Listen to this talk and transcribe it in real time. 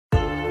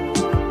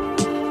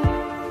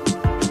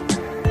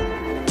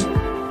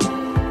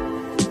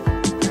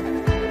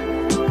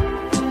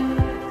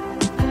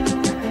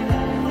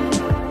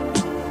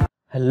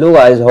Hello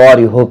guys, how are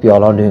you? Hope you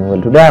all are doing well.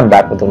 Today I am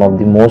back with one of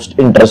the most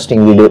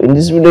interesting video. In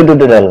this video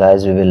tutorial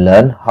guys, we will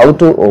learn how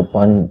to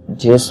open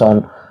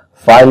JSON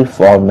file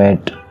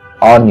format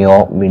on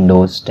your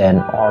Windows 10,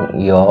 on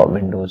your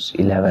Windows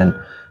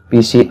 11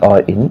 PC or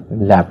in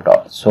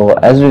laptop. So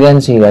as you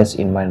can see guys,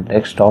 in my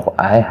desktop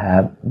I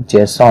have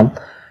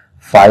JSON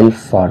file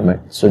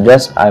format. So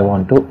just I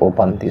want to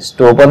open this.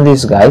 To open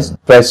this guys,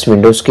 press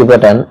Windows key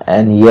button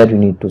and here you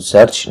need to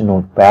search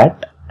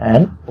Notepad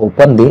and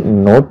open the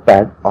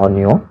Notepad on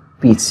your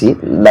PC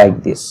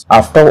like this.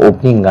 After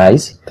opening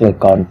guys,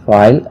 click on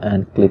file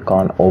and click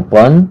on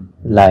open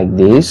like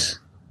this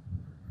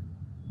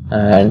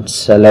and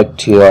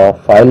select your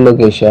file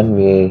location,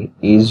 where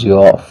is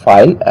your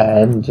file,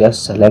 and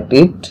just select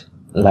it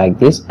like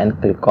this and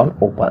click on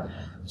open.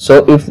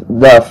 So if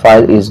the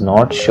file is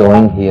not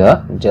showing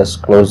here,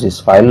 just close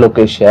this file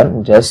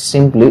location, just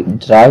simply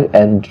drag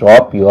and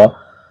drop your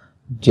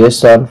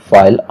JSON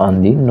file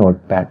on the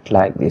Notepad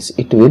like this.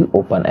 It will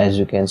open, as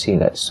you can see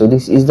guys. So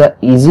this is the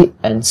easy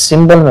and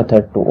simple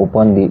method to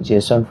open the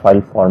JSON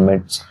file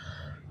formats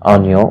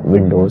on your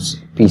Windows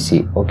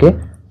PC. Okay,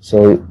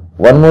 so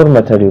one more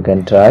method you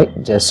can try.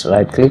 Just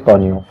right click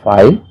on your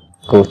file,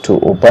 go to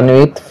open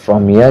with.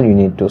 From here you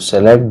need to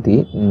select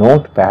the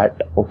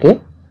Notepad. Okay,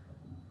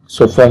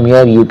 so from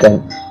here you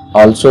can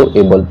also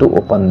able to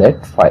open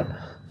that file.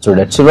 So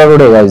that's it for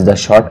today guys, the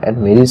short and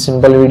very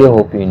simple video.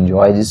 Hope you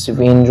enjoy this. If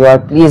you enjoy,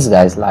 please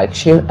guys like,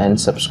 share and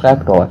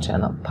subscribe to our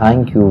channel.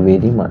 Thank you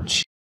very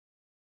much.